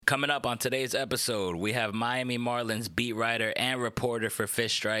Coming up on today's episode, we have Miami Marlins beat writer and reporter for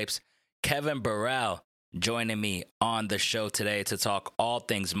Fish Stripes, Kevin Barral, joining me on the show today to talk all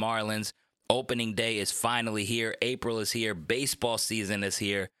things Marlins. Opening day is finally here. April is here. Baseball season is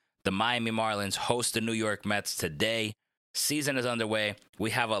here. The Miami Marlins host the New York Mets today. Season is underway. We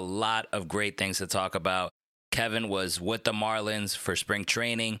have a lot of great things to talk about. Kevin was with the Marlins for spring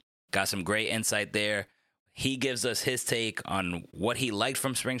training. Got some great insight there. He gives us his take on what he liked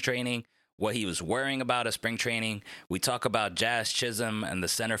from spring training, what he was worrying about at spring training. We talk about Jazz Chisholm and the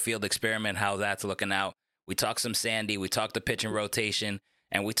center field experiment, how that's looking out. We talk some Sandy. We talk the pitching rotation.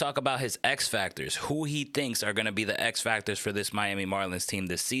 And we talk about his X factors, who he thinks are going to be the X factors for this Miami Marlins team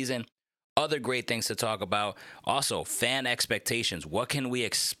this season. Other great things to talk about. Also, fan expectations. What can we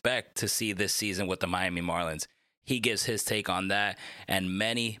expect to see this season with the Miami Marlins? He gives his take on that and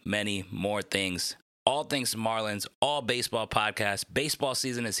many, many more things. All things Marlins, all baseball podcasts. Baseball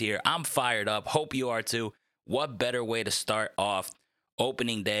season is here. I'm fired up. Hope you are too. What better way to start off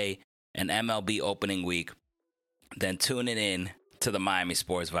opening day and MLB opening week than tuning in to the Miami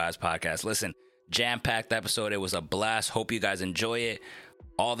Sports Vibes podcast? Listen, jam-packed episode. It was a blast. Hope you guys enjoy it.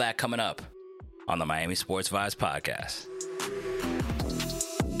 All that coming up on the Miami Sports Vibes podcast.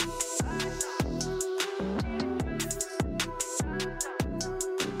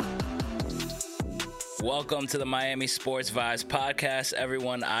 Welcome to the Miami Sports Vibes podcast,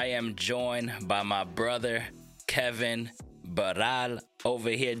 everyone. I am joined by my brother, Kevin Barral,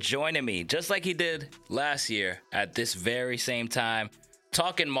 over here joining me, just like he did last year at this very same time,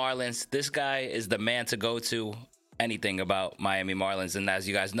 talking Marlins. This guy is the man to go to anything about Miami Marlins. And as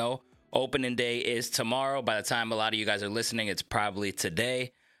you guys know, opening day is tomorrow. By the time a lot of you guys are listening, it's probably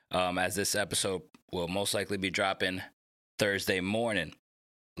today, as this episode will most likely be dropping Thursday morning.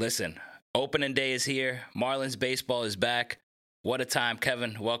 Listen, opening day is here. Marlins baseball is back. What a time.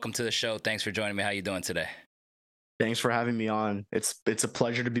 Kevin, welcome to the show. Thanks for joining me. How you doing today? Thanks for having me on. It's a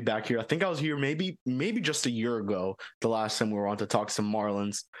pleasure to be back here. I think I was here maybe just a year ago, the last time we were on to talk some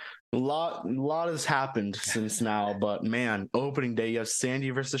Marlins. A lot has happened since now, but man, opening day, you have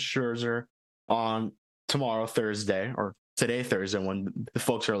Sandy versus Scherzer on tomorrow, Thursday, or today, Thursday, when the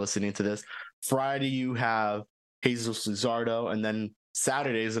folks are listening to this. Friday, you have Jesus Luzardo, and then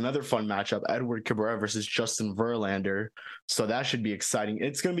Saturday is another fun matchup, Edward Cabrera versus Justin Verlander. So that should be exciting.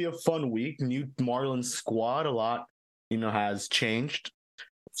 It's going to be a fun week. New Marlins squad, a lot, has changed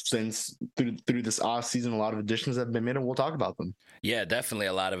since through this off season. A lot of additions have been made, and we'll talk about them. Yeah, definitely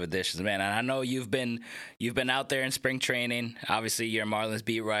a lot of additions, man. And I know you've been out there in spring training. Obviously, you're a Marlins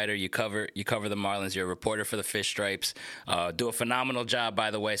beat writer. You cover the Marlins. You're a reporter for the Fish Stripes. Do a phenomenal job,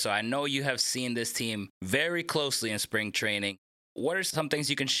 by the way. So I know you have seen this team very closely in spring training. What are some things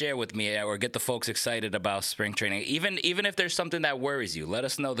you can share with me or get the folks excited about spring training? Even if there's something that worries you, let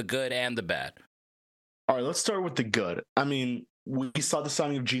us know the good and the bad. All right, let's start with the good. I mean, we saw the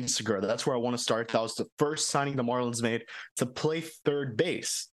signing of Gene Segura. That's where I want to start. That was the first signing the Marlins made to play third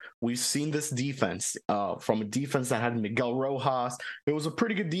base. We've seen this defense from a defense that had Miguel Rojas. It was a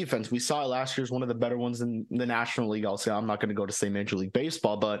pretty good defense. We saw it last year as one of the better ones in the National League. I'll say I'm not going to go to say Major League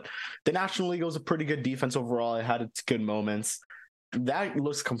Baseball, but the National League was a pretty good defense overall. It had its good moments. That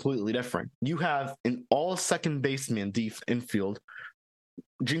looks completely different. You have an all second baseman infield.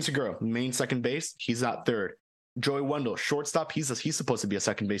 Gene Segura, main second base, he's at third. Joey Wendell, shortstop, he's supposed to be a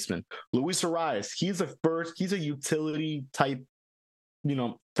second baseman. Luis Arias, he's a utility type,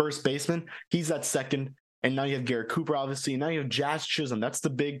 first baseman. He's at second. And now you have Garrett Cooper, obviously. And now you have Jazz Chisholm. That's the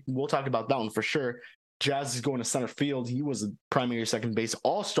big, we'll talk about that one for sure. Jazz is going to center field. He was a primary second base,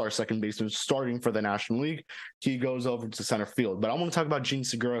 all-star second baseman starting for the National League. He goes over to center field. But I want to talk about Gene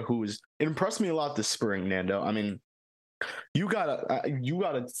Segura, it impressed me a lot this spring, Nando. I mean, you gotta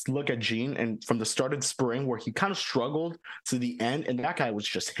look at Gene, and from the start of the spring where he kind of struggled to the end, and that guy was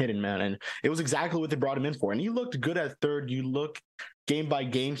just hitting, man. And it was exactly what they brought him in for. And he looked good at third. You look game by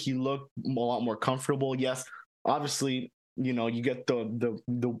game, he looked a lot more comfortable. Yes, obviously, you get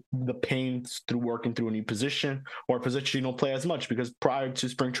the pain through working through a new position or a position you don't play as much, because prior to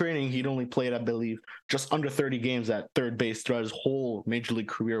spring training, he'd only played, I believe, just under 30 games at third base throughout his whole major league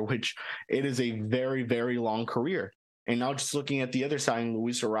career, which it is a very, very long career. And now just looking at the other side,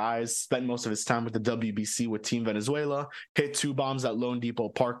 Luis Arias spent most of his time with the WBC with Team Venezuela, hit 2 bombs at Lone Depot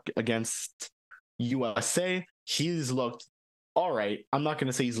Park against USA. He's looked all right. I'm not going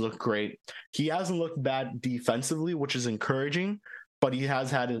to say he's looked great. He hasn't looked bad defensively, which is encouraging, but he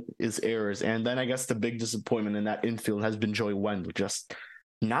has had his errors. And then I guess the big disappointment in that infield has been Joey Wendell. Just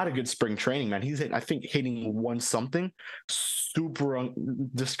not a good spring training, man. He's hitting 1 something. Super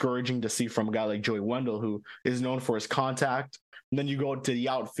discouraging to see from a guy like Joey Wendell, who is known for his contact, And then you go to the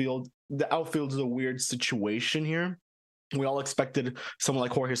outfield. The outfield is a weird situation here. We all expected someone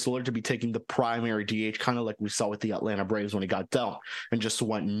like Jorge Soler to be taking the primary DH, kind of like we saw with the Atlanta Braves when he got dealt and just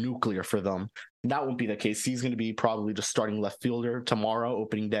went nuclear for them. That won't be the case. He's going to be probably just starting left fielder tomorrow,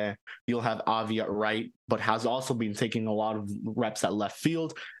 opening day. You'll have Avi at right, but has also been taking a lot of reps at left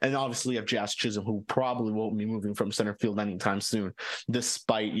field. And obviously you have Jazz Chisholm, who probably won't be moving from center field anytime soon,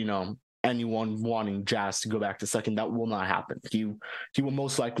 despite, anyone wanting Jazz to go back to second. That will not happen. He will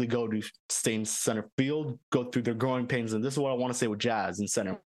most likely go to stay in center field, go through their growing pains. And this is what I want to say with Jazz in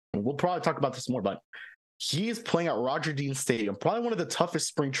center. We'll probably talk about this more, but he is playing at Roger Dean Stadium, probably one of the toughest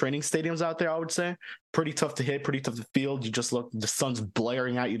spring training stadiums out there, I would say. Pretty tough to hit, pretty tough to field. You just look, the sun's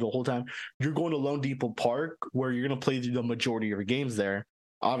blaring at you the whole time. You're going to Lone Depot Park, where you're going to play the majority of your games there,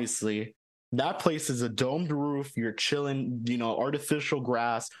 obviously. That place is a domed roof. You're chilling, artificial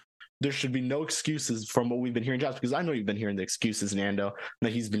grass. There should be no excuses from what we've been hearing, Josh, because I know you've been hearing the excuses, Nando,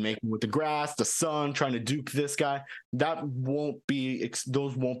 that he's been making with the grass, the sun, trying to dupe this guy. Those won't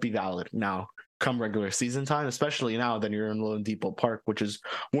be valid now come regular season time, especially now that you're in Lone Depot Park, which is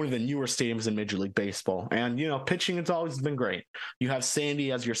one of the newer stadiums in Major League Baseball. And, pitching, it's always been great. You have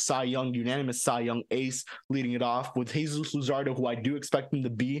Sandy as your unanimous Cy Young ace leading it off with Jesus Luzardo, who I do expect him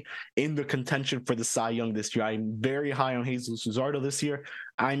to be in the contention for the Cy Young this year. I'm very high on Jesus Luzardo this year.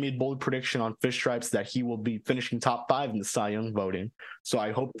 I made bold prediction on Fish Stripes that he will be finishing top 5 in the Cy Young voting. So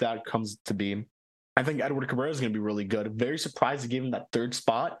I hope that comes to be. I think Edward Cabrera is going to be really good. Very surprised to give him that third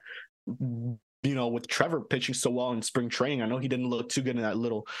spot. With Trevor pitching so well in spring training, I know he didn't look too good in that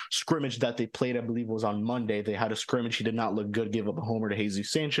little scrimmage that they played, I believe it was on Monday. They had a scrimmage. He did not look good. Gave up a homer to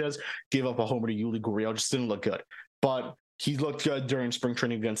Jesus Sanchez, gave up a homer to Yuli Gurriel. Just didn't look good. But he looked good during spring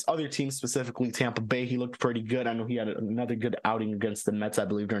training against other teams, specifically Tampa Bay. He looked pretty good. I know he had another good outing against the Mets, I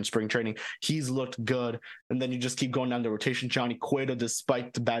believe, during spring training. He's looked good. And then you just keep going down the rotation. Johnny Cueto,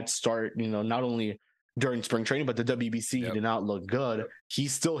 despite the bad start, not only during spring training, but the WBC, He did not look good. He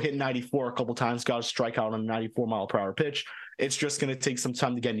still hit 94 a couple times, got a strikeout on a 94 mile per hour pitch. It's just going to take some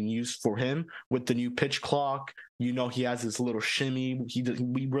time to get used for him with the new pitch clock. He has this little shimmy.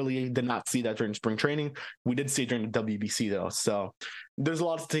 We really did not see that during spring training. We did see it during the WBC though. So there's a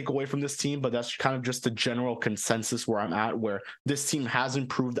lot to take away from this team, but that's kind of just the general consensus where I'm at, where this team has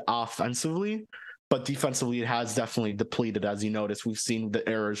improved offensively, but defensively, it has definitely depleted. As you notice, we've seen the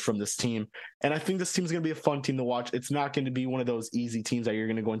errors from this team. And I think this team's going to be a fun team to watch. It's not going to be one of those easy teams that you're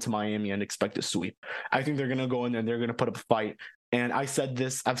going to go into Miami and expect a sweep. I think they're going to go in there and they're going to put up a fight. And I've said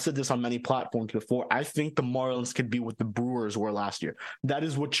this on many platforms before. I think the Marlins could be what the Brewers were last year. That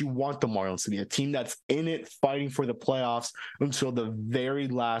is what you want the Marlins to be, a team that's in it, fighting for the playoffs until the very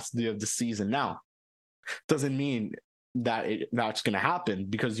last day of the season. Now, doesn't mean that's going to happen,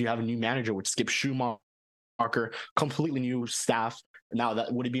 because you have a new manager with Skip Schumacher, completely new staff. Now,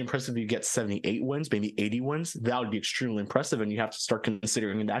 that would it be impressive if you get 78 wins, maybe 80 wins? That would be extremely impressive, and you have to start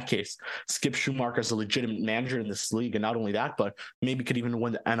considering, in that case, Skip Schumacher as a legitimate manager in this league, and not only that, but maybe could even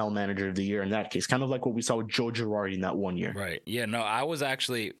win the NL Manager of the Year in that case, kind of like what we saw with Joe Girardi in that one year. Right. Yeah, no, I was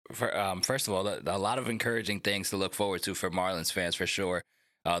actually, first of all, a lot of encouraging things to look forward to for Marlins fans, for sure.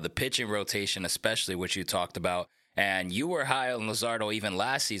 The pitching rotation, especially, which you talked about. And you were high on Luzardo even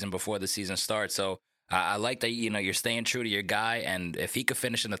last season before the season starts. So I like that, you're staying true to your guy. And if he could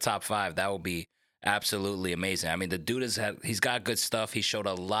finish in the top 5, that would be absolutely amazing. I mean, the dude he's got good stuff. He showed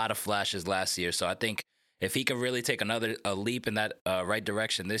a lot of flashes last year. So I think if he could really take a leap in that right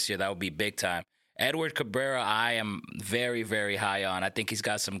direction this year, that would be big time. Edward Cabrera, I am very, very high on. I think he's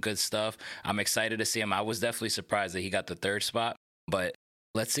got some good stuff. I'm excited to see him. I was definitely surprised that he got the 3rd spot, but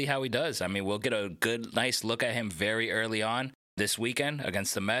let's see how he does. I mean, we'll get a good, nice look at him very early on this weekend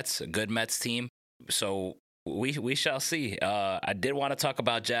against the Mets, a good Mets team. So we shall see. I did want to talk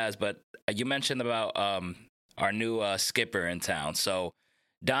about Jazz, but you mentioned about our new skipper in town. So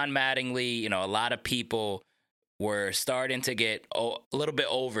Don Mattingly, a lot of people were starting to get a little bit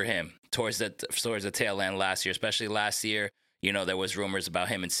over him towards the tail end last year, especially last year. There was rumors about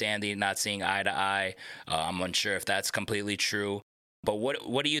him and Sandy not seeing eye to eye. I'm unsure if that's completely true. But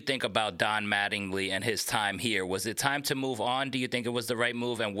what do you think about Don Mattingly and his time here? Was it time to move on? Do you think it was the right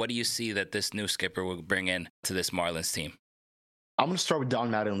move? And what do you see that this new skipper will bring in to this Marlins team? I'm going to start with Don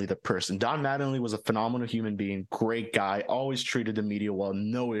Mattingly, the person. Don Mattingly was a phenomenal human being, great guy, always treated the media well,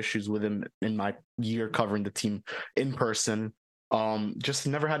 no issues with him in my year covering the team in person. Just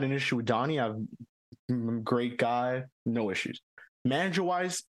never had an issue with Donnie. Great guy, no issues.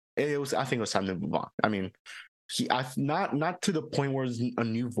 Manager-wise, I think it was time to move on. I mean, not to the point where there's a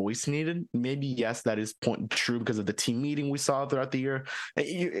new voice needed. Maybe yes, that is true because of the team meeting we saw throughout the year.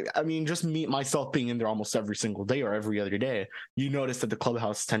 I mean, just me myself being in there almost every single day or every other day, you notice that the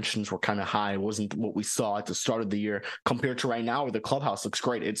clubhouse tensions were kind of high. It wasn't what we saw at the start of the year compared to right now, where the clubhouse looks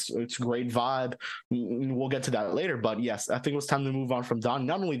great. It's great vibe. We'll get to that later, but yes, I think it was time to move on from Don.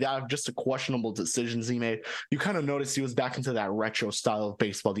 Not only that, just the questionable decisions he made. You kind of noticed he was back into that retro style of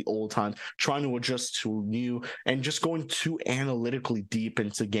baseball, the old time, trying to adjust to new and just going too analytically deep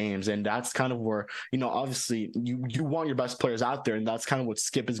into games. And that's kind of where, obviously you want your best players out there. And that's kind of what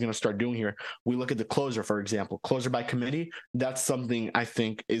Skip is going to start doing here. We look at the closer, for example, closer by committee. That's something I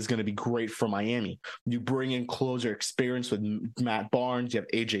think is going to be great for Miami. You bring in closer experience with Matt Barnes. You have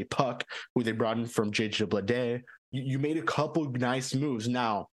AJ Puck, who they brought in from JJ Bleday. You made a couple nice moves.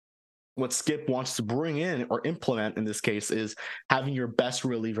 Now, what Skip wants to bring in or implement in this case is having your best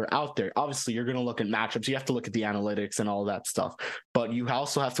reliever out there. Obviously, you're going to look at matchups. You have to look at the analytics and all that stuff. But you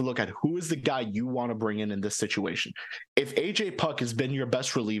also have to look at who is the guy you want to bring in this situation. If AJ Puck has been your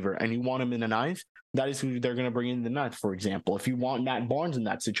best reliever and you want him in the ninth, that is who they're going to bring in the ninth, for example. If you want Matt Barnes in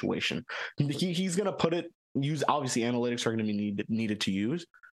that situation, he's going to obviously analytics are going to be needed to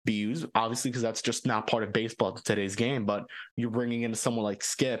be used, obviously, because that's just not part of baseball in today's game. But you're bringing in someone like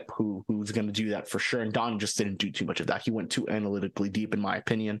Skip, who's going to do that for sure. And Donnie just didn't do too much of that. He went too analytically deep, in my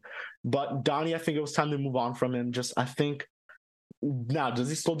opinion. But Donnie, I think it was time to move on from him. I think now, does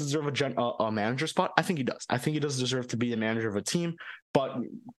he still deserve a manager spot? I think he does. I think he does deserve to be the manager of a team. But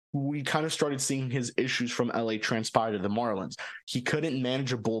we kind of started seeing his issues from LA transpire to the Marlins. He couldn't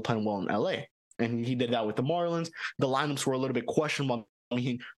manage a bullpen well in LA. And he did that with the Marlins. The lineups were a little bit questionable. I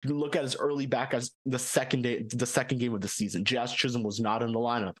mean, you look at his early back as the second game of the season. Jazz Chisholm was not in the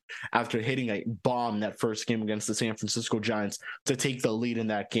lineup after hitting a bomb that first game against the San Francisco Giants to take the lead in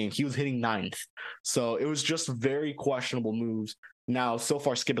that game. He was hitting ninth. So it was just very questionable moves. Now, so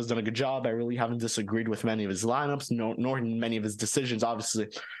far, Skip has done a good job. I really haven't disagreed with many of his lineups, nor many of his decisions, obviously,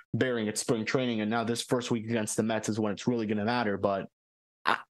 bearing at spring training. And now this first week against the Mets is when it's really going to matter. But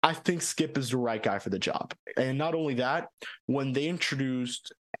I think Skip is the right guy for the job. And not only that, when they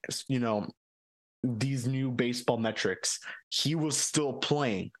introduced, these new baseball metrics, he was still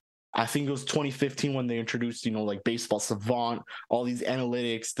playing. I think it was 2015 when they introduced, like Baseball Savant, all these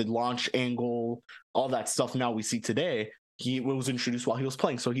analytics, the launch angle, all that stuff now we see today. He was introduced while he was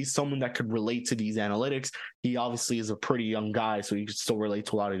playing. So he's someone that could relate to these analytics. He obviously is a pretty young guy, so he could still relate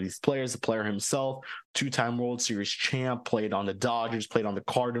to a lot of these players. The player himself, two-time World Series champ, played on the Dodgers, played on the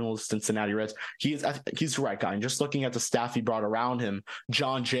Cardinals, Cincinnati Reds. He's the right guy. And just looking at the staff he brought around him,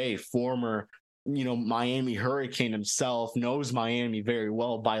 John Jay, former, Miami Hurricane himself, knows Miami very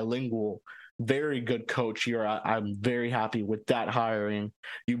well, bilingual, very good coach here. I'm very happy with that hiring.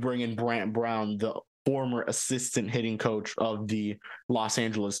 You bring in Brant Brown, the former assistant hitting coach of the Los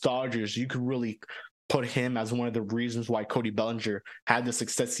Angeles Dodgers. You could really put him as one of the reasons why Cody Bellinger had the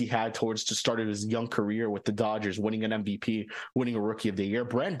success he had towards the start of his young career with the Dodgers, winning an MVP, winning a Rookie of the Year.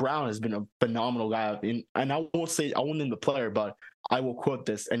 Brant Brown has been a phenomenal guy. And I won't name the player, but I will quote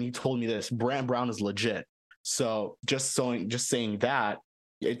this. And he told me this: Brant Brown is legit. So just saying that,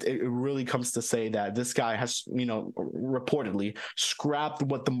 it really comes to say that this guy has, reportedly scrapped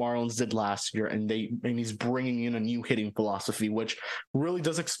what the Marlins did last year, and he's bringing in a new hitting philosophy, which really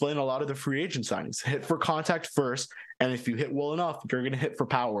does explain a lot of the free agent signings. Hit for contact first, and if you hit well enough, you're going to hit for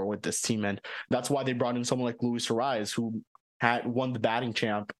power with this team, and that's why they brought in someone like Luis Arias, who had won the batting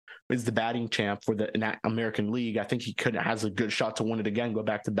champ for the American League. I think has a good shot to win it again, go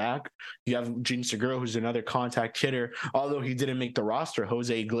back to back. You have Gene Segura, who's another contact hitter. Although he didn't make the roster,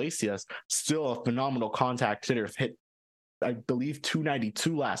 Jose Iglesias, still a phenomenal contact hitter, hit, I believe,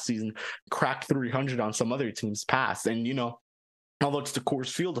 292 last season, cracked 300 on some other teams' past. And, although it's the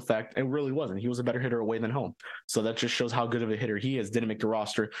Coors Field effect, it really wasn't. He was a better hitter away than home. So that just shows how good of a hitter he is. Didn't make the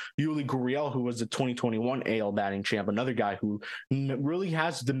roster. Yuli Gurriel, who was the 2021 AL batting champ, another guy who really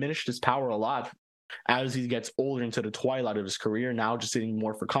has diminished his power a lot as he gets older into the twilight of his career. Now just hitting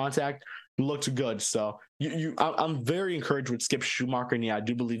more for contact. Looks good. So I'm very encouraged with Skip Schumacher. And yeah, I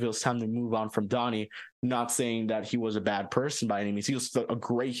do believe it was time to move on from Donnie. Not saying that he was a bad person by any means. He was a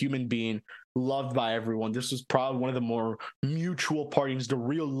great human being, loved by everyone. This was probably one of the more mutual partings, the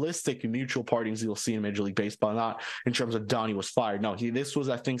realistic mutual partings you'll see in Major League Baseball, not in terms of Donnie was fired. No, this was,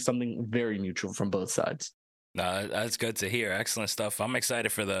 I think, something very mutual from both sides. No, that's good to hear. Excellent stuff. I'm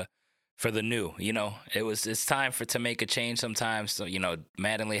excited for the for the new. It's time to make a change sometimes. So,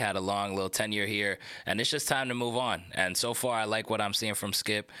 Mattingly had a long little tenure here, and it's just time to move on. And so far, I like what I'm seeing from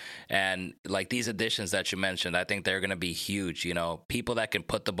Skip, and like these additions that you mentioned, I think they're going to be huge. People that can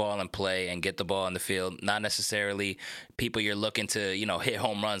put the ball in play and get the ball in the field, not necessarily people you're looking to, hit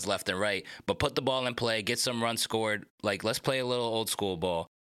home runs left and right, but put the ball in play, get some runs scored. Like, let's play a little old school ball.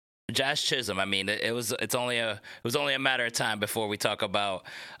 Jazz Chisholm. I mean, it was only a matter of time before we talk about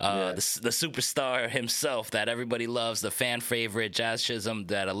the superstar himself that everybody loves, the fan favorite, Jazz Chisholm,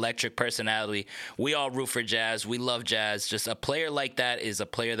 that electric personality. We all root for Jazz. We love Jazz. Just a player like that is a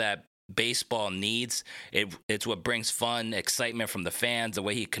player that baseball needs. It's what brings fun, excitement from the fans, the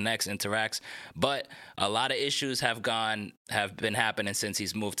way he connects, interacts. But a lot of issues have been happening since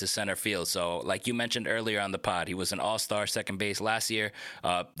he's moved to center field. So like you mentioned earlier on the pod, he was an all-star second base last year,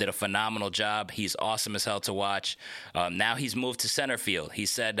 did a phenomenal job. He's awesome as hell to watch. Now he's moved to center field. He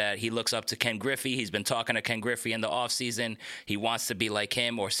said that he looks up to Ken Griffey. He's been talking to Ken Griffey in the offseason. He wants to be like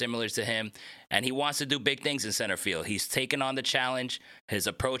him or similar to him. And he wants to do big things in center field. He's taken on the challenge, his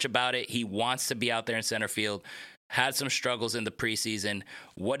approach about it. He wants to be out there in center field. Had some struggles in the preseason.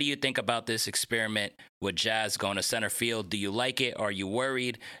 What do you think about this experiment with Jazz going to center field? Do you like it? Are you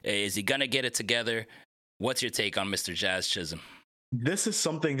worried? Is he going to get it together? What's your take on Mr. Jazz Chisholm? This is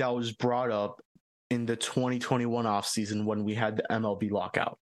something that was brought up in the 2021 offseason when we had the MLB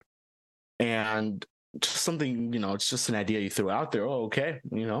lockout. And just something, it's just an idea you threw out there. Oh, okay.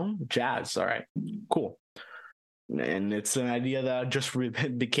 Jazz. All right, cool. And it's an idea that just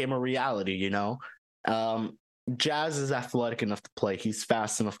became a reality, Jazz is athletic enough to play. He's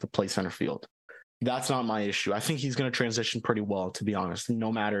fast enough to play center field. That's not my issue. I think he's going to transition pretty well, to be honest.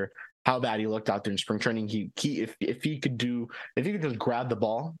 No matter how bad he looked out there in spring training, if he could just grab the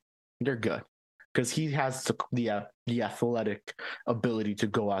ball, they're good. Because he has the athletic ability to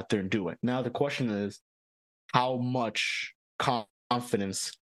go out there and do it. Now, the question is, how much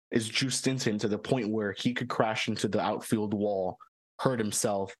confidence is juiced into him to the point where he could crash into the outfield wall, hurt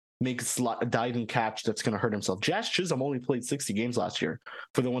himself, make a diving catch that's going to hurt himself. Jazz Chisholm only played 60 games last year.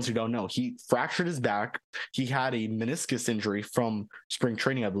 For the ones who don't know, he fractured his back. He had a meniscus injury from spring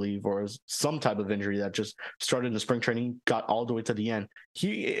training, I believe, or some type of injury that just started in the spring training, got all the way to the end.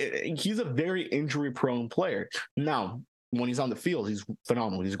 He's a very injury-prone player. Now, when he's on the field, he's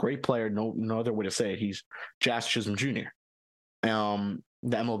phenomenal. He's a great player. No other way to say it. He's Jazz Chisholm Jr.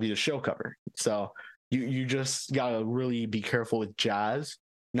 The MLB The Show cover. So you just gotta really be careful with Jazz.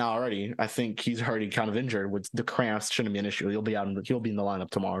 Now already, I think he's already kind of injured. With the cramps, shouldn't be an issue. He'll be in the lineup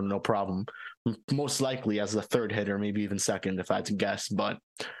tomorrow, no problem. Most likely as the third hitter, maybe even second, if I had to guess. But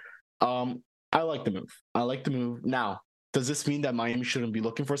I like the move. Now, does this mean that Miami shouldn't be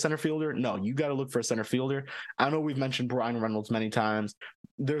looking for a center fielder? No, you got to look for a center fielder. I know we've mentioned Brian Reynolds many times.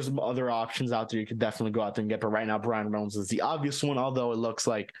 There's other options out there you could definitely go out there and get, but right now Brian Reynolds is the obvious one, although it looks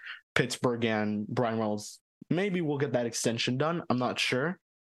like Pittsburgh and Brian Reynolds, maybe we'll get that extension done. I'm not sure.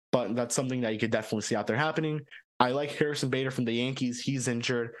 But that's something that you could definitely see out there happening. I like Harrison Bader from the Yankees. He's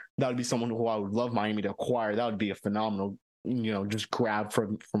injured. That would be someone who I would love Miami to acquire. That would be a phenomenal, just grab for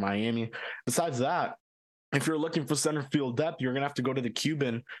Miami. Besides that, if you're looking for center field depth, you're going to have to go to the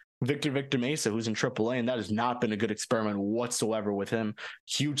Cuban, Victor Mesa, who's in AAA, and that has not been a good experiment whatsoever with him.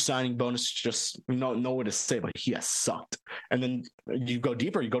 Huge signing bonus, just no way to say, but he has sucked. And then you go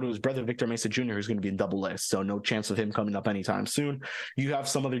deeper, you go to his brother, Victor Mesa Jr., who's going to be in AA, so no chance of him coming up anytime soon. You have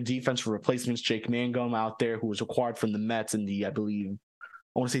some other defense replacements, Jake Mangum out there, who was acquired from the Mets in the, I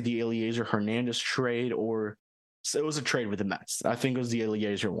want to say the Eliezer Hernandez trade, or so it was a trade with the Mets. I think it was the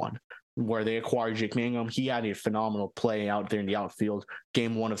Eliezer one, where they acquired Jake Mangum. He had a phenomenal play out there in the outfield.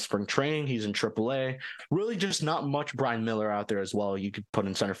 Game 1 of spring training, he's in AAA. Really just not much Brian Miller out there as well you could put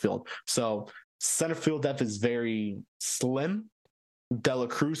in center field. So center field depth is very slim. Dela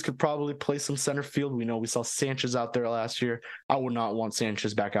Cruz could probably play some center field. We know we saw Sanchez out there last year. I would not want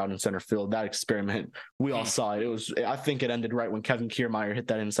Sanchez back out in center field. That experiment, we all saw it. I think it ended right when Kevin Kiermaier hit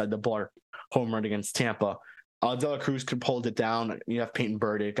that inside the bar home run against Tampa. Dela Cruz could hold it down. You have Peyton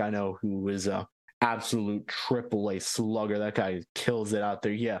Burdick, I know, who is a absolute AAA slugger. That guy kills it out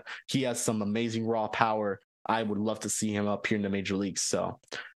there. Yeah, he has some amazing raw power. I would love to see him up here in the major leagues. So,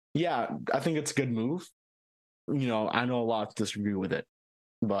 yeah, I think it's a good move. I know a lot disagree with it,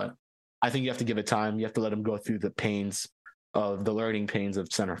 but I think you have to give it time. You have to let him go through the learning pains of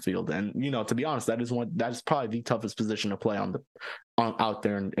center field. And, to be honest, that is probably the toughest position to play out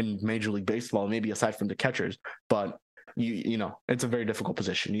there in Major League Baseball, maybe aside from the catchers. But it's a very difficult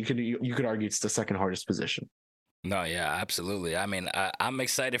position. You could argue it's the second hardest position. No, yeah, absolutely. I mean, I'm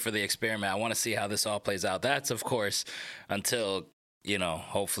excited for the experiment. I want to see how this all plays out. That's, of course, until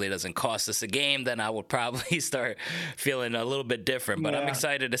hopefully it doesn't cost us a game, then I would probably start feeling a little bit different. But I'm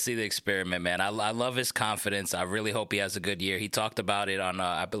excited to see the experiment, man. I love his confidence. I really hope he has a good year. He talked about it on,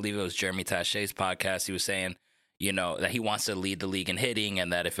 I believe it was Jeremy Tachey's podcast. He was saying, that he wants to lead the league in hitting,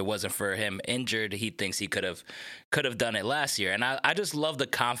 and that if it wasn't for him injured, he thinks he could have done it last year. And I just love the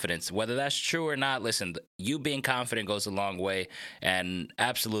confidence. Whether that's true or not, listen, you being confident goes a long way, and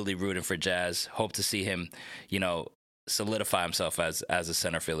absolutely rooting for Jazz. Hope to see him, solidify himself as a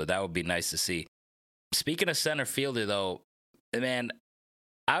center fielder. That would be nice to see. Speaking of center fielder, though, man,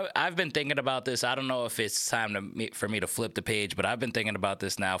 I've been thinking about this. I don't know if it's time for me to flip the page, but I've been thinking about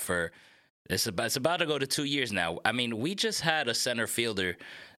this now for it's about to go to 2 years now. I mean, we just had a center fielder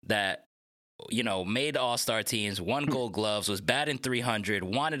that made all-star teams, won Gold Gloves, was batting .300,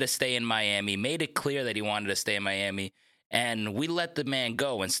 wanted to stay in Miami, made it clear that he wanted to stay in Miami, and we let the man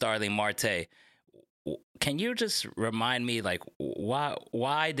go in Starling Marte. Can you just remind me, like,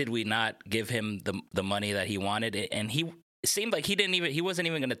 why did we not give him the money that he wanted? And it seemed like he wasn't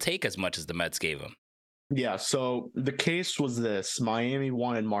even going to take as much as the Mets gave him. Yeah, so the case was this. Miami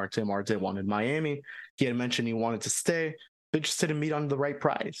wanted Marte. Marte wanted Miami. He had mentioned he wanted to stay. They just didn't meet on the right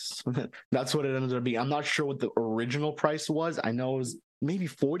price. That's what it ended up being. I'm not sure what the original price was. I know it was maybe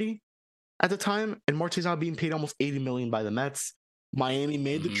 40 at the time, and Marte's now being paid almost $80 million by the Mets. Miami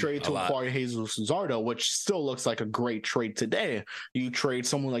made the trade to acquire Jesus Luzardo, which still looks like a great trade today. You trade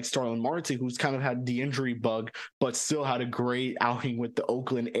someone like Starling Marte, who's kind of had the injury bug, but still had a great outing with the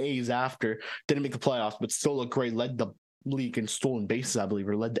Oakland A's after. Didn't make the playoffs, but still looked great. Led the league in stolen bases, I believe,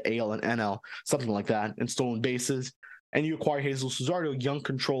 or led the AL and NL, something like that, in stolen bases. And you acquire Jesus Luzardo, a young,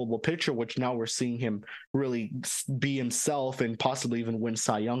 controllable pitcher, which now we're seeing him really be himself and possibly even win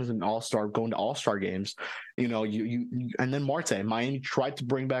Cy Youngs and All-Star, going to All-Star games. And then Marte. Miami tried to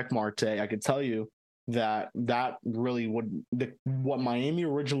bring back Marte. I could tell you that really what Miami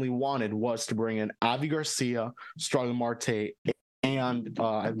originally wanted was to bring in Avi Garcia, Starling Marte, and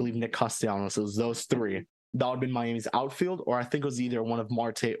I believe Nick Castellanos. It was those three. That would have been Miami's outfield, or I think it was either one of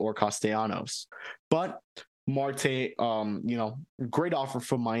Marte or Castellanos. But Marte, great offer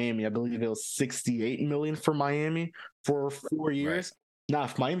from Miami. I believe it was $68 million for Miami for 4 years. Right. Now,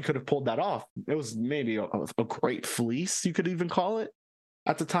 if Miami could have pulled that off, it was maybe a great fleece, you could even call it.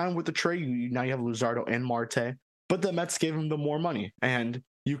 At the time with the trade, now you have Luzardo and Marte, but the Mets gave him the more money, and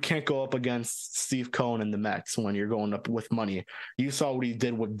you can't go up against Steve Cohen and the Mets when you're going up with money. You saw what he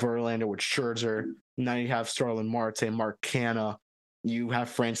did with Verlander, with Scherzer. Now you have Starling Marte, Mark Canha. You have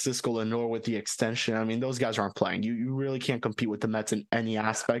Francisco Lindor with the extension. I mean, those guys aren't playing. You really can't compete with the Mets in any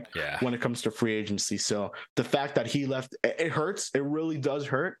aspect when it comes to free agency. So the fact that he left, it hurts. It really does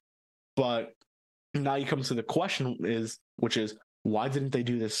hurt. But now you come to the question which is, why didn't they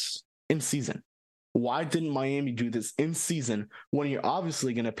do this in season? Why didn't Miami do this in season when you're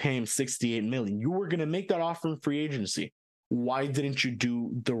obviously going to pay him $68 million? You were going to make that offer in free agency. Why didn't you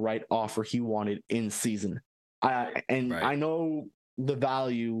do the right offer he wanted in season? I know the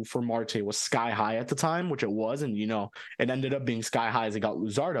value for Marte was sky high at the time, which it was, and it ended up being sky high as it got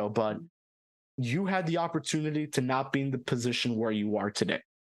Luzardo, but you had the opportunity to not be in the position where you are today.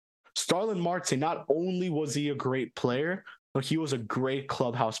 Starling Marte, not only was he a great player, but he was a great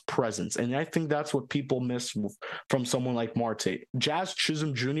clubhouse presence, and I think that's what people miss from someone like Marte. Jazz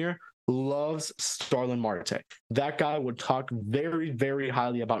Chisholm Jr. loves Starling Marte. That guy would talk very, very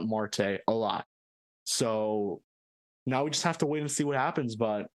highly about Marte a lot. So now we just have to wait and see what happens.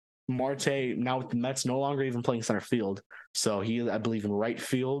 But Marte, now with the Mets, no longer even playing center field. So he, I believe, in right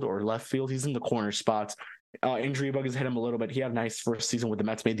field or left field. He's in the corner spots. Injury bug has hit him a little bit. He had a nice first season with the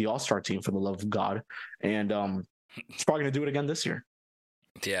Mets, made the All-Star team, for the love of God. And he's probably going to do it again this year.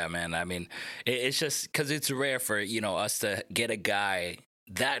 Yeah, man. I mean, it's just because it's rare for, us to get a guy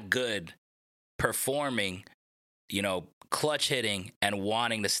that good performing, clutch hitting and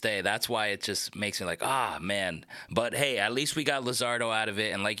wanting to stay. That's why it just makes me like, man. But hey, at least we got Luzardo out of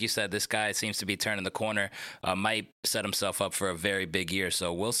it. And like you said, this guy seems to be turning the corner. Might set himself up for a very big year.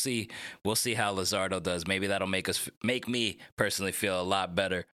 So we'll see. We'll see how Luzardo does. Maybe that'll make me personally feel a lot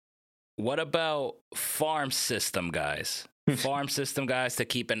better. What about farm system guys? Farm system guys to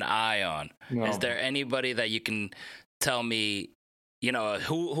keep an eye on. No. Is there anybody that you can tell me,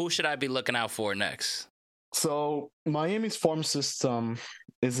 who should I be looking out for next? So Miami's farm system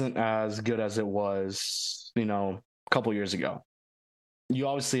isn't as good as it was, a couple years ago. You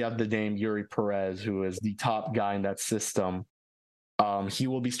obviously have the name Yuri Perez, who is the top guy in that system. He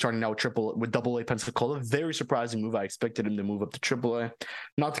will be starting now with AA Pensacola. Very surprising move. I expected him to move up to AAA.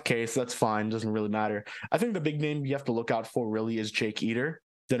 Not the case. That's fine. Doesn't really matter. I think the big name you have to look out for really is Jake Eder,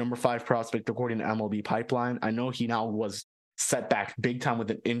 the number 5 prospect according to MLB Pipeline. I know he now was setback big time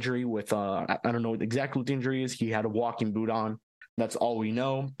with an injury. With I don't know exactly what the injury is. He had a walking boot on. That's all we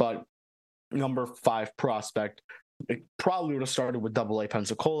know. But number 5 prospect, it probably would have started with Double A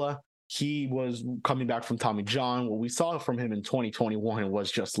Pensacola. He was coming back from Tommy John. What we saw from him in 2021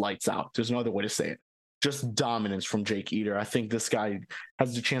 was just lights out. There's no other way to say it. Just dominance from Jake Eder. I think this guy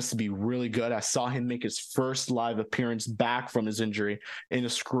has the chance to be really good. I saw him make his first live appearance back from his injury in a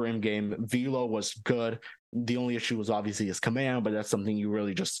scrim game. Velo was good. The only issue was obviously his command, but that's something you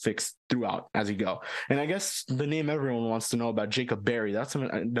really just fix throughout as you go. And I guess the name everyone wants to know about, Jacob Berry. That's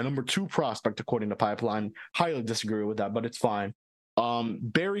the number 2 prospect according to Pipeline. Highly disagree with that, but it's fine.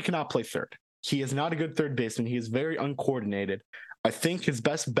 Berry cannot play third. He is not a good third baseman. He is very uncoordinated. I think his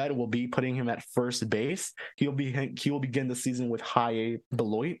best bet will be putting him at first base. He will begin the season with high A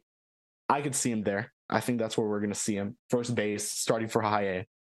Beloit. I could see him there. I think that's where we're going to see him. First base, starting for high A.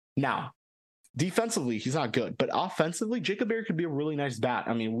 Now, defensively, he's not good, but offensively, Jacob Berry could be a really nice bat.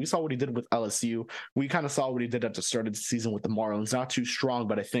 I mean, we saw what he did with LSU. We kind of saw what he did at the start of the season with the Marlins. Not too strong,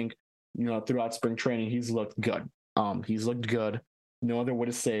 but I think, throughout spring training, he's looked good. He's looked good. No other way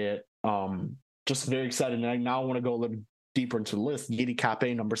to say it. Just very excited. And I now want to go a little deeper into the list. Yedi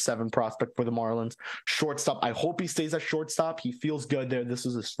Cape, number 7 prospect for the Marlins. Shortstop. I hope he stays at shortstop. He feels good there. This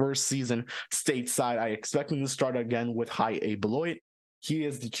is his first season stateside. I expect him to start again with high A Beloit. He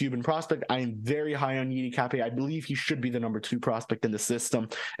is the Cuban prospect. I am very high on Yedi Cape. I believe he should be the number 2 prospect in the system.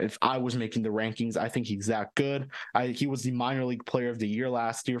 If I was making the rankings, I think he's that good. He was the minor league player of the year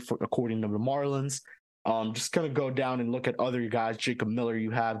last year, according to the Marlins. Just gonna go down and look at other guys. Jacob Miller, you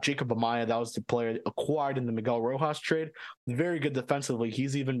have Jacob Amaya. That was the player acquired in the Miguel Rojas trade. Very good defensively.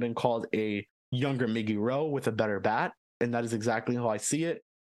 He's even been called a younger Miggy Rowe with a better bat, and that is exactly how I see it.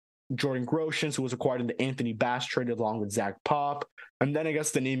 Jordan Groshans, who was acquired in the Anthony Bass trade along with Zach Pop. And then I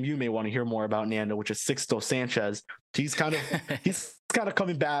guess the name you may want to hear more about, Nando, which is Sixto Sanchez. He's kind of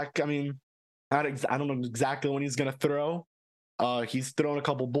coming back. I mean, I don't know exactly when he's gonna throw. He's thrown a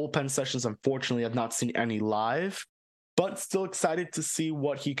couple bullpen sessions. Unfortunately, I've not seen any live, but still excited to see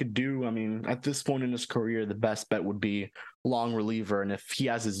what he could do. I mean, at this point in his career, the best bet would be long reliever. And if he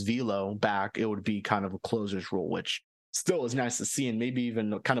has his velo back, it would be kind of a closer's role, which still is nice to see. And maybe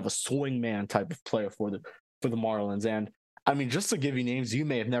even kind of a swingman type of player for the Marlins. And I mean, just to give you names you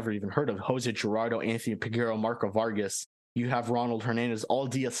may have never even heard of: Jose Gerardo, Anthony Peguero, Marco Vargas. You have Ronald Hernandez, all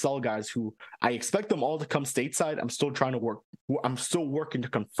DSL guys who I expect them all to come stateside. I'm still working to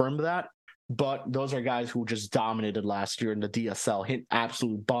confirm that, but those are guys who just dominated last year in the DSL, hit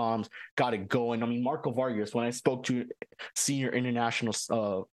absolute bombs, got it going. I mean, Marco Vargas, when I spoke to senior international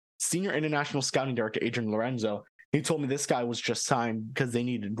scouting director Adrian Lorenzo, he told me this guy was just signed because they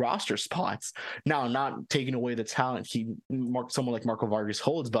needed roster spots. Now, not taking away the talent someone like Marco Vargas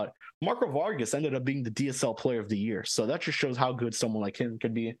holds, but Marco Vargas ended up being the DSL player of the year. So that just shows how good someone like him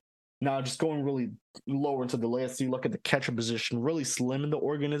could be. Now, just going really lower into the list, you look at the catcher position, really slim in the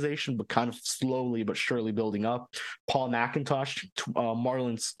organization, but kind of slowly but surely building up. Paul McIntosh,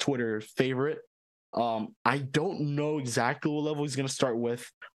 Marlins Twitter favorite. I don't know exactly what level he's going to start with.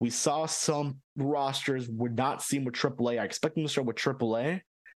 We saw some rosters would not seem with AAA. I expect him to start with AAA.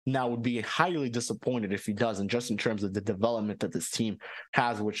 Now, would be highly disappointed if he doesn't, just in terms of the development that this team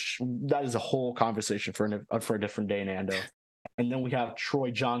has, which that is a whole conversation for a different day, Nando. And then we have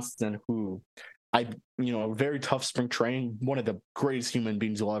Troy Johnston, who a very tough spring training, one of the greatest human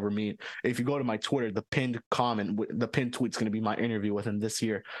beings you'll ever meet. If you go to my Twitter, the pinned tweet's going to be my interview with him this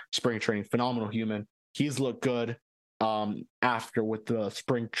year. Spring training, phenomenal human. He's looked good after with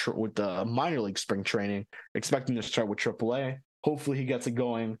the minor league spring training. Expecting to start with AAA. Hopefully he gets it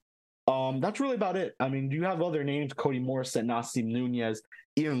going. That's really about it. I mean, do you have other names? Cody Morissette, Nasim Nunez,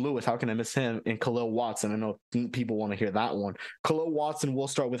 Ian Lewis, how can I miss him? And Khalil Watson. I know people want to hear that one. Khalil Watson will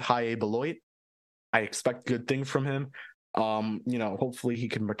start with high A Beloit. I expect good things from him. Hopefully he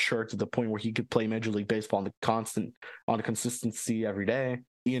can mature to the point where he could play Major League Baseball on a consistency every day.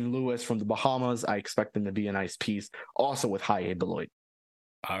 Ian Lewis from the Bahamas, I expect him to be a nice piece, also with high A Beloit.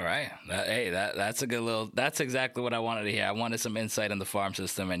 All right. That's a good that's exactly what I wanted to hear. I wanted some insight in the farm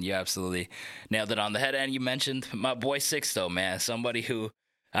system, and you absolutely nailed it on the head. And you mentioned my boy Sixto, man, somebody who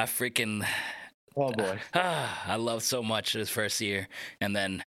I freaking, oh boy, I love so much his first year, and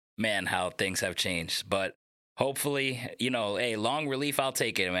then, man, how things have changed. But hopefully, long relief, I'll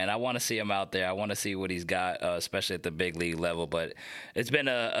take it, man. I want to see him out there. I want to see what he's got, especially at the big league level. But it's been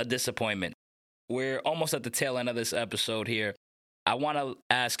a disappointment. We're almost at the tail end of this episode here. I want to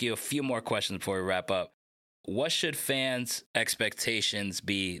ask you a few more questions before we wrap up. What should fans' expectations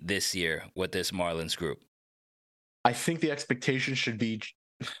be this year with this Marlins group? I think the expectation should be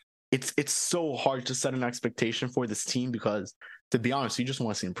it's so hard to set an expectation for this team because, to be honest, you just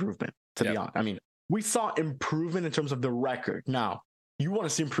want to see improvement. To be honest, I mean, we saw improvement in terms of the record. Now, you want to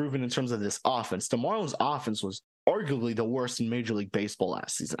see improvement in terms of this offense. The Marlins' offense was arguably the worst in Major League Baseball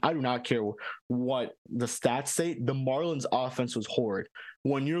last season. I do not care what the stats say. The Marlins' offense was horrid.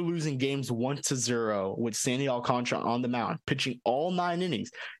 When you're losing games 1-0 with Sandy Alcantara on the mound, pitching all 9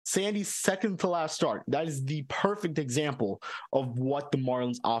 innings, Sandy's second to last start, that is the perfect example of what the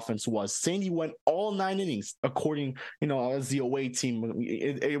Marlins' offense was. Sandy went all 9 innings, according, as the away team.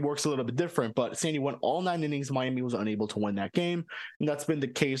 It works a little bit different, but Sandy went all 9 innings. Miami was unable to win that game, and that's been the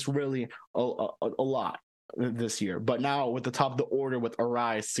case really a lot this year. But now with the top of the order with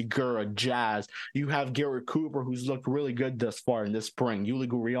Arise, Segura, Jazz, you have Garrett Cooper, who's looked really good thus far in this spring. Yuli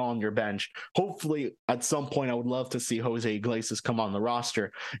Gurriel on your bench. Hopefully, at some point, I would love to see Jose Iglesias come on the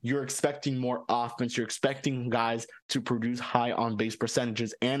roster. You're expecting more offense. You're expecting guys to produce high on-base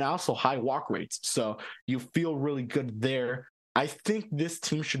percentages and also high walk rates. So you feel really good there. I think this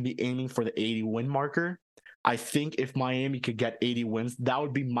team should be aiming for the 80 win marker. I think if Miami could get 80 wins, that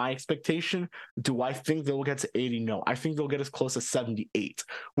would be my expectation. Do I think they'll get to 80? No. I think they'll get as close as 78,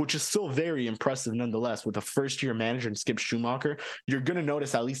 which is still very impressive nonetheless. With a first-year manager and Skip Schumacher, you're going to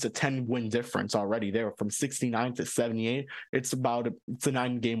notice at least a 10-win difference already there from 69 to 78. It's a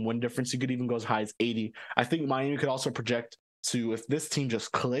 9-game win difference. You could even go as high as 80. I think Miami could also project to, if this team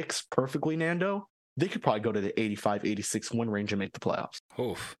just clicks perfectly, Nando, they could probably go to the 85, 86 win range and make the playoffs.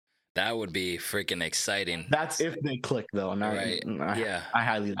 Oof. That would be freaking exciting. That's if they click, though. Right. I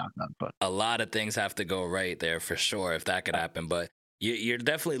highly doubt that. But a lot of things have to go right there for sure if that could happen. But you're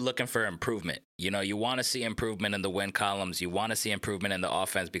definitely looking for improvement. You want to see improvement in the win columns. You want to see improvement in the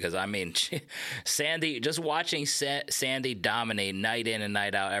offense because, I mean, Sandy, just watching Sandy dominate night in and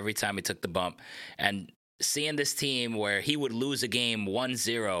night out every time he took the bump and seeing this team where he would lose a game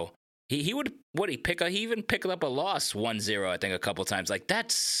 1-0. He even picked up a loss 1-0, I think, a couple times. Like, that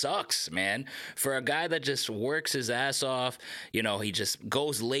sucks, man. For a guy that just works his ass off, he just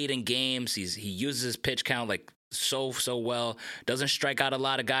goes late in games. He uses his pitch count like so well. Doesn't strike out a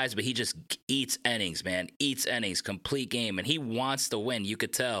lot of guys, but he just eats innings, man. Eats innings, complete game. And he wants to win, you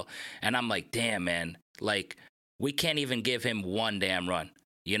could tell. And I'm like, damn, man. Like, we can't even give him one damn run.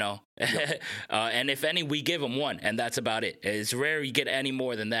 And if any, we give him one, and that's about it. It's rare you get any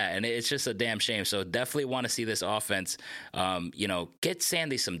more than that, and it's just a damn shame. So definitely want to see this offense, get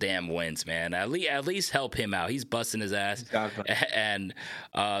Sandy some damn wins, man. At least help him out. He's busting his ass, exactly. And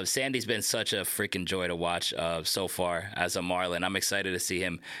Sandy's been such a freaking joy to watch so far as a Marlin. I'm excited to see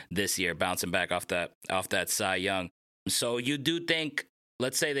him this year, bouncing back off that Cy Young. So you do think,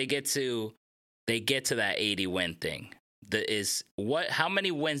 let's say they get to that 80 win thing. How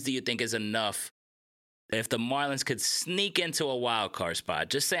many wins do you think is enough if the Marlins could sneak into a wild card spot?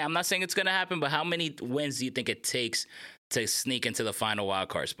 Just say, I'm not saying it's going to happen, but how many wins do you think it takes to sneak into the final wild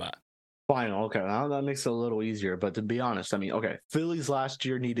card spot? Final, okay. Now that makes it a little easier, but to be honest, I mean, okay, Phillies last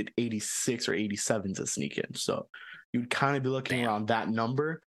year needed 86 or 87 to sneak in, so you'd kind of be looking around that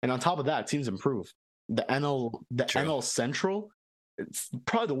number. And on top of that, teams improve. The NL Central, it's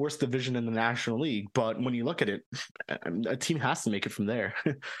probably the worst division in the National League, but when you look at it, a team has to make it from there.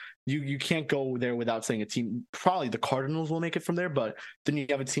 You can't go there without saying a team. Probably the Cardinals will make it from there, but then you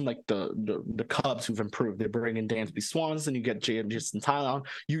have a team like the Cubs who've improved. They bring in Dansby Swans, and you get Jason Tyler.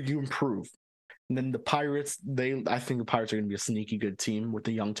 You improve. And then the Pirates, I think the Pirates are going to be a sneaky good team with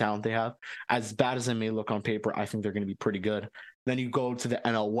the young talent they have. As bad as it may look on paper, I think they're going to be pretty good. Then you go to the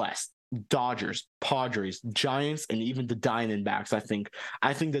NL West. Dodgers, Padres, Giants, and even the Diamondbacks. I think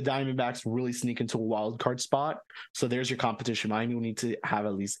the Diamondbacks really sneak into a wild card spot. So there's your competition. Miami will need to have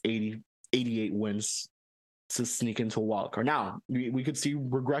at least 88 wins to sneak into a wild card. Now, we could see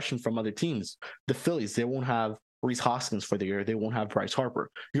regression from other teams. The Phillies, they won't have Rhys Hoskins for the year. They won't have Bryce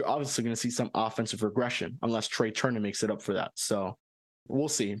Harper. You're obviously going to see some offensive regression unless Trey Turner makes it up for that. So we'll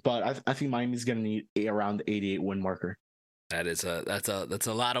see. But I think Miami's going to need around the 88 win marker. That's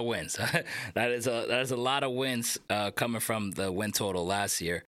a lot of wins. that is a lot of wins coming from the win total last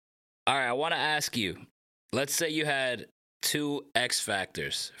year. All right, I want to ask you. Let's say you had 2 X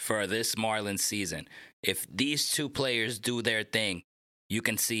factors for this Marlins season. If these 2 players do their thing, you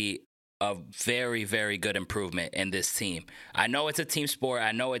can see a very, very good improvement in this team. I know it's a team sport.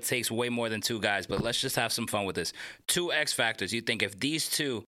 I know it takes way more than 2 guys, but let's just have some fun with this. 2 X factors. You think if these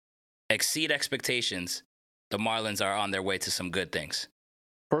 2 exceed expectations, the Marlins are on their way to some good things?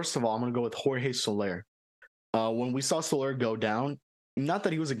 First of all, I'm going to go with Jorge Soler. When we saw Soler go down, not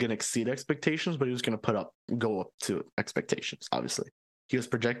that he was going to exceed expectations, but he was going to go up to expectations, obviously. He was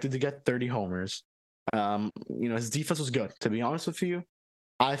projected to get 30 homers. His defense was good. To be honest with you,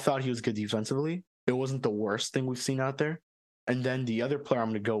 I thought he was good defensively. It wasn't the worst thing we've seen out there. And then the other player I'm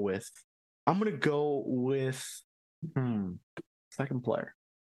going to go with second player.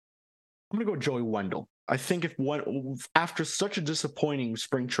 I'm going to go Joey Wendell. I think after such a disappointing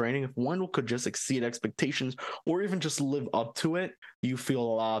spring training, if Wendell could just exceed expectations or even just live up to it, you feel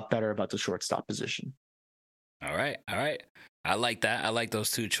a lot better about the shortstop position. All right. I like that. I like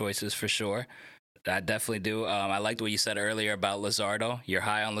those two choices for sure. I definitely do. I liked what you said earlier about Luzardo. You're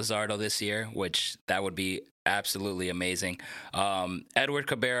high on Luzardo this year, which that would be absolutely amazing. Edward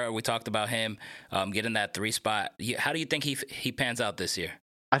Cabrera, we talked about him getting that 3 spot. How do you think he pans out this year?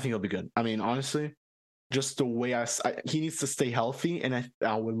 I think he'll be good. I mean, honestly, just the way he needs to stay healthy, and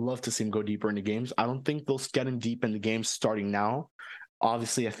I would love to see him go deeper into games. I don't think they'll get him deep in the games starting now.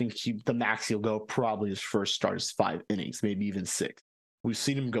 Obviously, I think the max he'll go probably his first start is 5 innings, maybe even 6. We've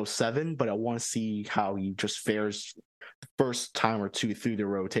seen him go 7, but I want to see how he just fares the first time or two through the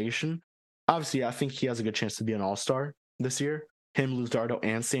rotation. Obviously, I think he has a good chance to be an all-star this year. Him, Luzardo,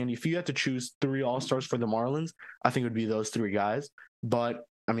 and Sandy. If you had to choose 3 all-stars for the Marlins, I think it would be those 3 guys. But,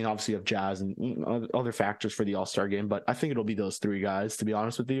 I mean, obviously you have Jazz and other factors for the all-star game, but I think it'll be those 3 guys, to be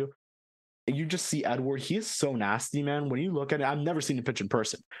honest with you. You just see Edward. He is so nasty, man. When you look at it, I've never seen him pitch in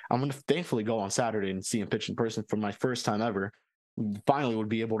person. I'm going to thankfully go on Saturday and see him pitch in person for my first time ever. Finally would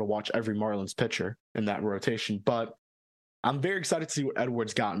be able to watch every Marlins pitcher in that rotation. But I'm very excited to see what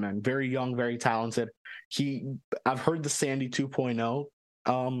Edward's got, man. Very young, very talented. I've heard the Sandy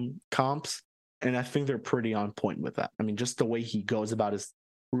 2.0 comps, and I think they're pretty on point with that. I mean, just the way he goes about his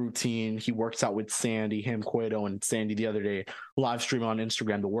routine. He works out with Sandy, him, Cueto, and Sandy the other day, live stream on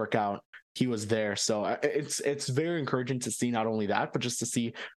Instagram to work out. He was there. So it's very encouraging to see not only that, but just to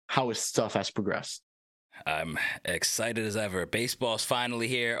see how his stuff has progressed. I'm excited as ever. Baseball's finally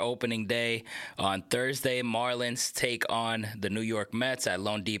here. Opening day on Thursday. Marlins take on the New York Mets at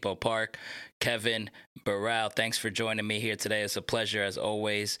Lone Depot Park. Kevin Barral, thanks for joining me here today. It's a pleasure as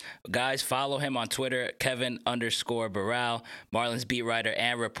always. Guys, follow him on Twitter, Kevin_Barral, Marlins beat writer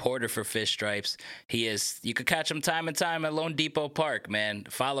and reporter for Fish Stripes. You could catch him time and time at Lone Depot Park, man.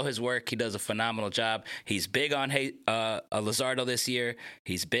 Follow his work. He does a phenomenal job. He's big on Luzardo this year.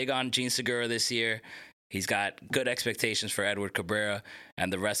 He's big on Gene Segura this year. He's got good expectations for Edward Cabrera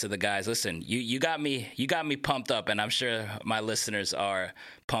and the rest of the guys. Listen, you got me pumped up, and I'm sure my listeners are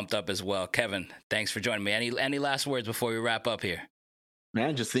pumped up as well. Kevin, thanks for joining me. Any last words before we wrap up here?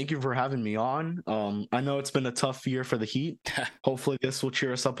 Man, just thank you for having me on. I know it's been a tough year for the Heat. Hopefully this will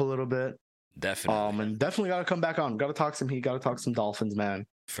cheer us up a little bit. Definitely. And definitely got to come back on. Got to talk some Heat. Got to talk some Dolphins, man.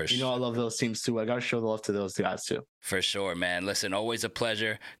 For sure. You know I love those teams too. I got to show the love to those guys too. For sure, man. Listen, always a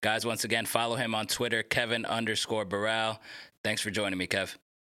pleasure. Guys, once again, follow him on Twitter, Kevin_Barral. Thanks for joining me, Kev.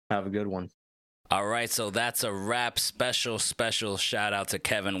 Have a good one. All right, so that's a wrap. Special shout out to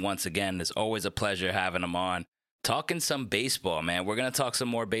Kevin once again. It's always a pleasure having him on. Talking some baseball, man. We're going to talk some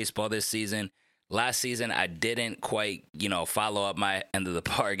more baseball this season. Last season, I didn't quite, follow up my end of the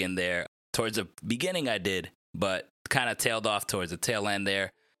bargain there. Towards the beginning, I did, but kind of tailed off towards the tail end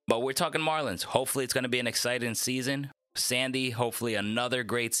there. But we're talking Marlins. Hopefully, it's going to be an exciting season. Sandy, hopefully another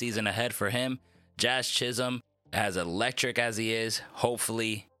great season ahead for him. Jazz Chisholm, as electric as he is,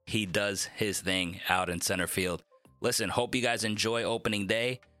 hopefully he does his thing out in center field. Listen, hope you guys enjoy opening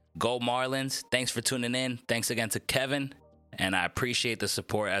day. Go Marlins. Thanks for tuning in. Thanks again to Kevin. And I appreciate the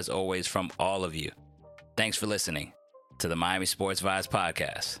support, as always, from all of you. Thanks for listening to the Miami Sports Vibes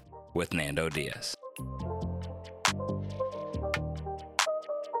Podcast with Nando Diaz.